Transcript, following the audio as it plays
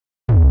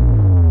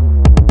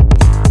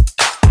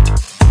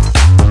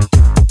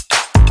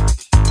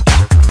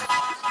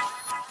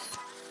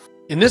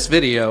In this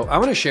video, I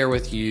want to share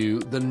with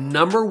you the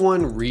number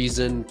one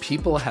reason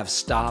people have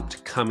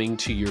stopped coming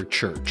to your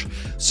church.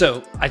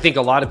 So I think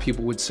a lot of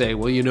people would say,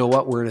 well, you know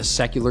what? We're in a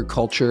secular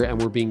culture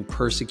and we're being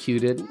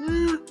persecuted.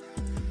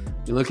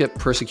 You look at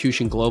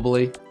persecution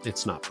globally,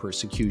 it's not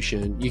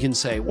persecution. You can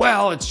say,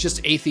 well, it's just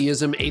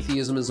atheism.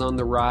 Atheism is on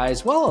the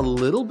rise. Well, a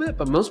little bit,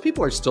 but most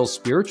people are still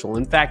spiritual.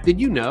 In fact, did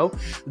you know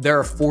there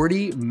are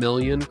 40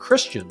 million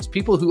Christians,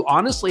 people who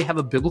honestly have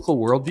a biblical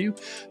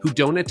worldview, who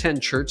don't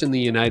attend church in the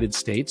United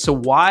States? So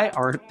why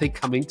aren't they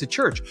coming to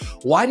church?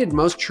 Why did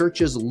most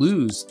churches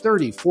lose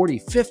 30, 40,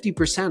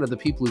 50% of the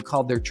people who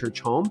called their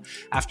church home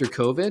after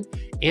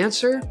COVID?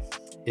 Answer: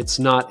 it's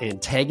not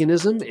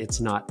antagonism, it's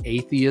not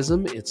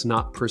atheism, it's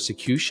not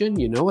persecution.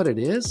 You know what it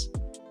is?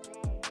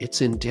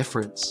 It's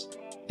indifference.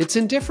 It's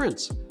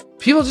indifference.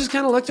 People just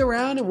kind of looked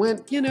around and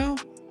went,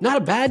 not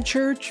a bad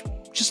church,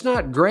 just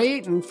not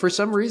great. And for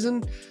some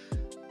reason,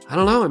 I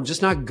don't know, I'm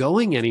just not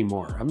going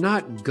anymore. I'm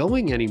not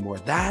going anymore.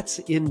 That's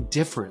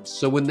indifference.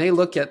 So when they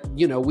look at,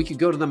 we could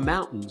go to the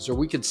mountains, or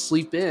we could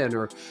sleep in,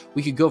 or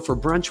we could go for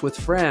brunch with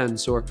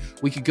friends, or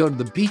we could go to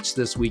the beach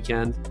this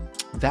weekend,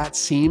 that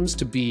seems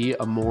to be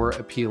a more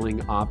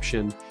appealing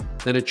option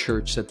than a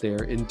church that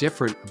they're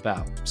indifferent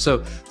about.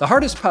 So the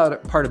hardest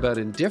part about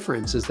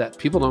indifference is that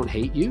people don't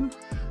hate you.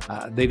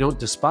 They don't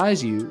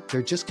despise you.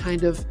 They're just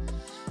kind of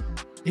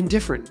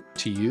indifferent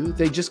to you.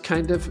 They just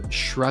kind of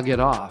shrug it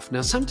off.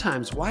 Now,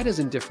 sometimes, why does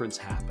indifference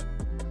happen?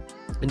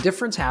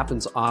 Indifference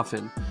happens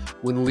often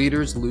when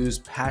leaders lose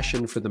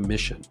passion for the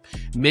mission.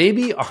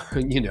 Maybe,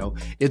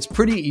 it's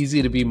pretty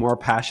easy to be more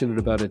passionate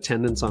about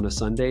attendance on a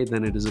Sunday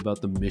than it is about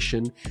the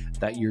mission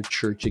that your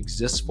church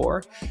exists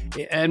for.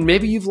 And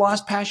maybe you've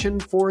lost passion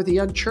for the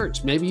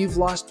unchurched. Maybe you've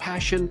lost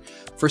passion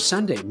for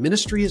Sunday.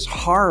 Ministry is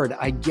hard,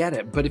 I get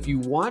it. But if you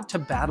want to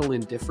battle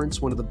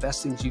indifference, one of the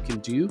best things you can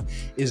do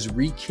is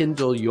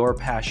rekindle your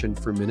passion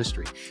for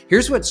ministry.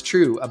 Here's what's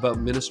true about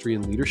ministry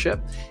and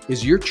leadership,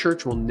 is your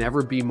church will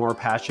never be more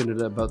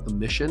passionate about the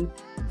mission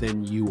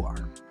than you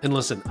are. And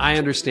listen, I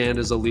understand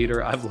as a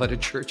leader, I've led a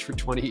church for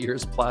 20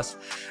 years plus.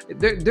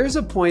 There's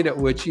a point at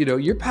which,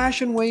 your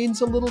passion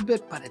wanes a little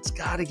bit, but it's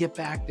got to get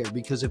back there,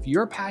 because if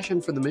your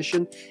passion for the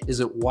mission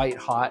isn't white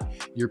hot,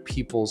 your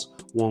people's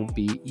won't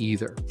be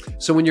either.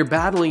 So when you're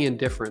battling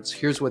indifference,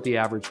 here's what the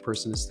average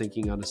person is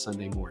thinking on a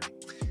Sunday morning.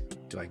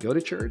 Do I go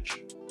to church,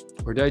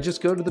 or do I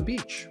just go to the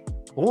beach?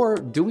 Or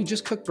do we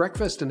just cook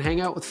breakfast and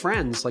hang out with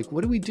friends? Like,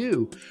 what do we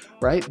do,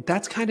 right?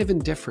 That's kind of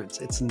indifference.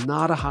 It's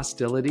not a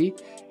hostility.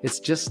 It's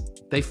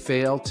just they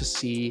fail to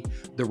see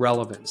the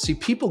relevance. See,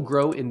 people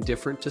grow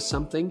indifferent to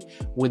something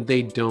when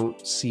they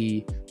don't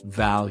see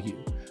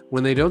value.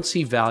 When they don't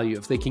see value,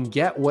 if they can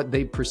get what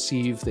they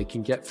perceive they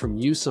can get from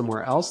you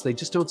somewhere else, they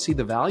just don't see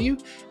the value,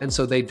 and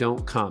so they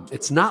don't come.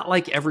 It's not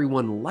like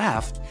everyone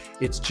left.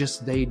 It's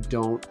just they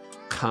don't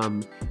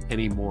come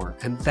anymore,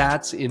 and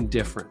that's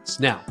indifference.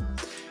 Now,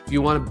 if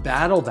you want to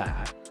battle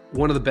that,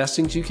 one of the best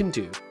things you can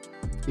do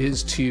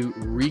is to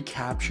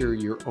recapture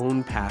your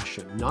own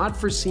passion, not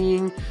for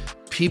seeing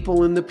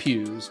people in the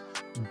pews,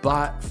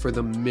 but for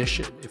the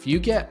mission. If you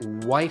get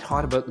white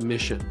hot about the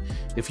mission,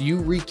 if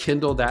you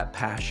rekindle that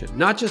passion,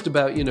 not just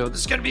about, this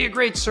is going to be a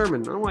great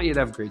sermon. I want you to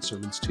have great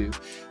sermons too.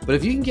 But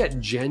if you can get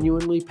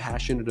genuinely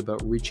passionate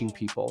about reaching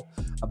people,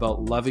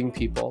 about loving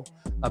people,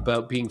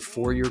 about being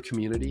for your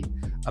community,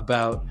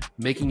 about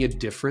making a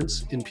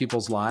difference in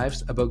people's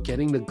lives, about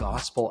getting the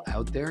gospel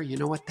out there, you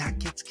know what? That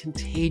gets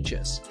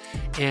contagious.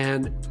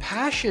 And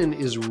passion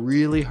is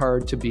really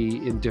hard to be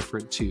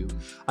indifferent to.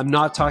 I'm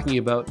not talking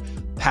about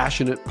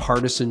passionate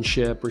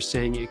partisanship or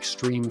saying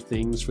extreme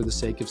things for the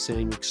sake of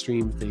saying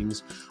extreme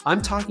things.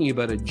 I'm talking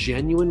about a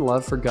genuine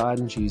love for God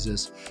and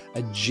Jesus,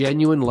 a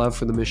genuine love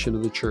for the mission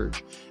of the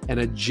church, and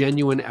a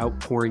genuine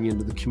outpouring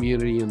into the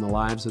community and the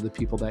lives of the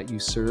people that you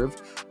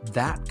serve.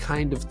 That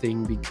kind of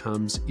thing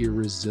becomes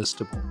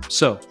irresistible.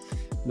 So,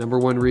 number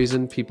one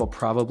reason people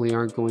probably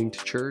aren't going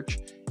to church,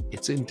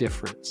 it's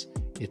indifference.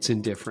 It's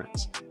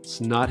indifference.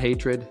 It's not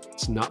hatred.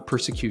 It's not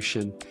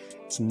persecution.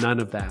 It's none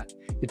of that.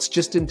 It's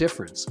just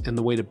indifference. And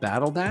the way to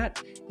battle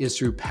that is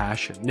through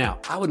passion. Now,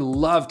 I would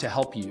love to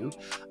help you,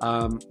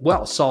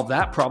 solve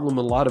that problem and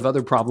a lot of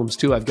other problems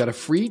too. I've got a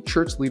free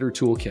church leader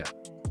toolkit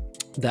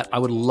that I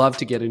would love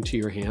to get into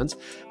your hands.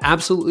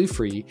 Absolutely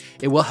free.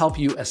 It will help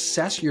you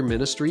assess your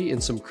ministry in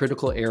some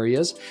critical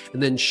areas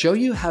and then show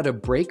you how to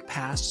break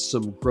past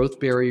some growth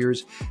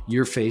barriers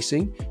you're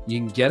facing. You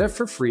can get it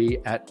for free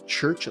at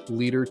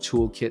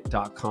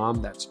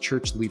churchleadertoolkit.com. That's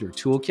Church Leader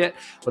Toolkit.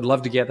 Would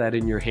love to get that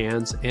in your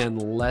hands,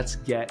 and let's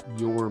get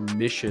your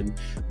mission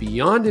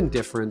beyond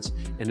indifference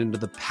and into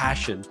the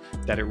passion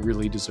that it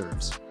really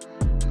deserves.